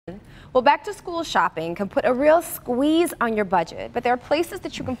Well, back to school shopping can put a real squeeze on your budget, but there are places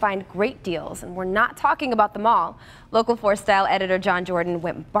that you can find great deals, and we're not talking about them all. Local 4 Style editor Jon Jordan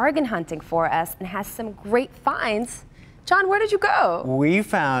went bargain hunting for us and has some great finds. Jon, where did you go? We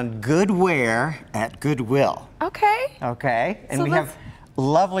found good wear at Goodwill. Okay. Okay. And So we have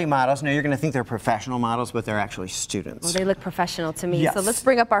lovely models. Now, you're going to think they're professional models, but they're actually students. Well, they look professional to me. Yes. So let's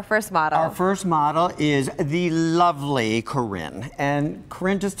bring up our first model. Our first model is the lovely Corinne. And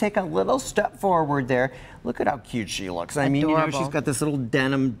Corinne, just take a little step forward there. Look at how cute she looks. I mean, you know, she's got this little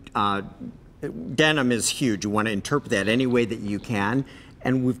denim. Denim is huge. You want to interpret that any way that you can.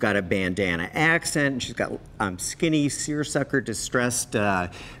 And we've got a bandana accent, and she's got skinny, seersucker, distressed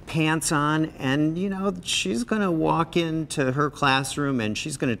pants on, and you know, she's gonna walk into her classroom and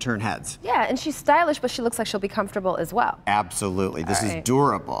she's gonna turn heads. Yeah, and she's stylish, but she looks like she'll be comfortable as well. Absolutely, this is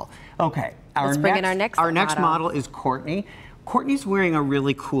durable. Okay, let's bring in our next model is Courtney. Courtney's wearing a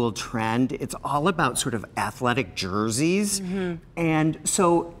really cool trend. It's all about sort of athletic jerseys. And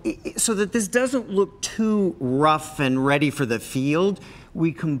so that this doesn't look too rough and ready for the field,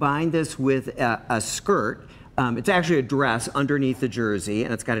 we combine this with a skirt. It's actually a dress underneath the jersey,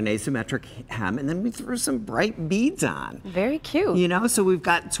 and it's got an asymmetric hem, and then we threw some bright beads on. Very cute. You know, so we've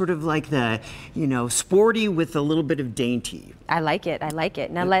got sort of like the, you know, sporty with a little bit of dainty. I like it, I like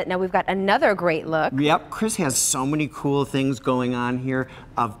it. Now we've got another great look. Yep, Chris has so many cool things going on here.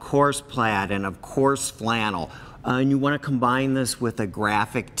 Of course plaid, and of course flannel. And you want to combine this with a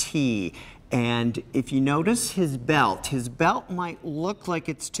graphic tee. And if you notice his belt might look like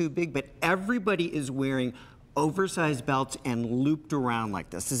it's too big, but everybody is wearing oversized belts and looped around like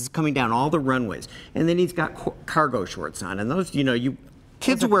this. This is coming down all the runways. And then he's got cargo shorts on. And those, you know,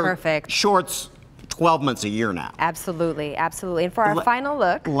 kids wear shorts 12 months a year now. Absolutely, absolutely. And for our final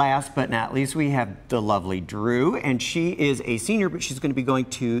look. Last but not least, we have the lovely Drew, and she is a senior, but she's going to be going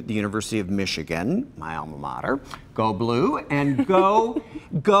to the University of Michigan, my alma mater. Go blue, and go,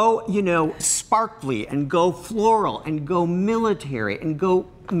 you know, sparkly, and go floral, and go military, and go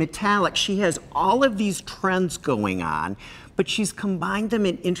metallic. She has all of these trends going on, but she's combined them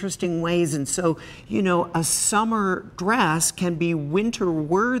in interesting ways. And so, you know, a summer dress can be winter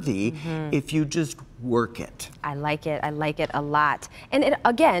worthy if you just work it. I like it a lot. And it,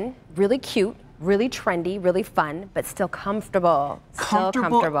 again, really cute, really trendy, really fun, but still comfortable.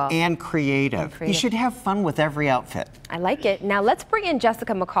 Comfortable and creative. You should have fun with every outfit. I like it. Now let's bring in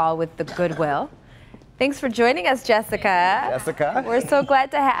Jessica McCall with the Goodwill. Thanks for joining us, Jessica. Jessica. We're so glad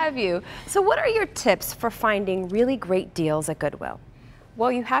to have you. So what are your tips for finding really great deals at Goodwill?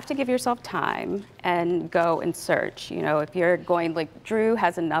 Well, you have to give yourself time and go and search. You know, if you're going, like Drew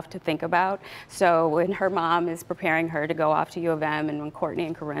has enough to think about. So when her mom is preparing her to go off to U of M, and when Courtney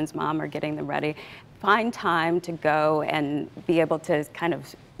and Corinne's mom are getting them ready, find time to go and be able to kind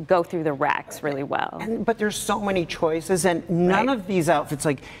of go through the racks really well. But there's so many choices, and none of these outfits,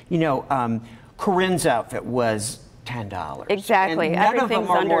 like, you know, Corinne's outfit was $10. Exactly. And none of them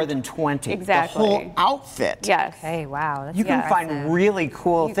are more than $20. Exactly. The whole outfit. Yes. Hey, wow. That's you can find really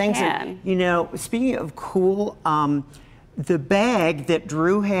cool things. You can. And, you know, speaking of cool, the bag that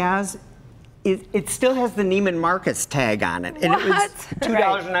Drew has, it still has the Neiman Marcus tag on it. And it was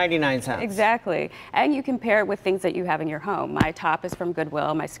 $2.99. Exactly. And you can pair it with things that you have in your home. My top is from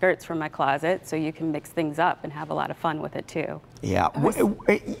Goodwill, my skirt's from my closet, so you can mix things up and have a lot of fun with it too. Yeah.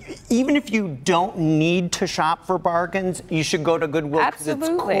 Even if you don't need to shop for bargains, you should go to Goodwill because it's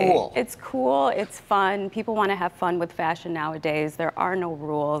cool. It's cool, it's fun. People want to have fun with fashion nowadays. There are no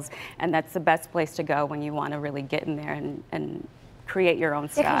rules, and that's the best place to go when you want to really get in there and create your own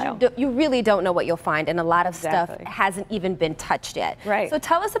style. Yeah, you really don't know what you'll find, and a lot of stuff hasn't even been touched yet. Right. So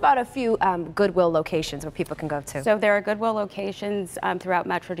tell us about a few Goodwill locations where people can go to. So there are Goodwill locations throughout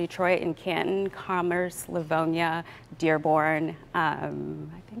Metro Detroit, in Canton, Commerce, Livonia, Dearborn. I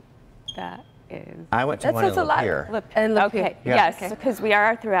think that is. I went to one in Lapeer. Okay, yes, because we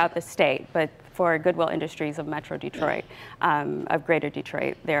are throughout the state, but for Goodwill Industries of Metro Detroit, of Greater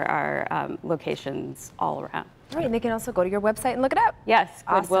Detroit, there are locations all around. Right, and they can also go to your website and look it up. Yes,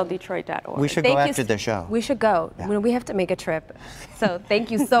 goodwilldetroit.org. We should go after the show. We should go. We have to make a trip. So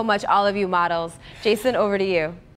thank you so much, all of you models. Jason, over to you.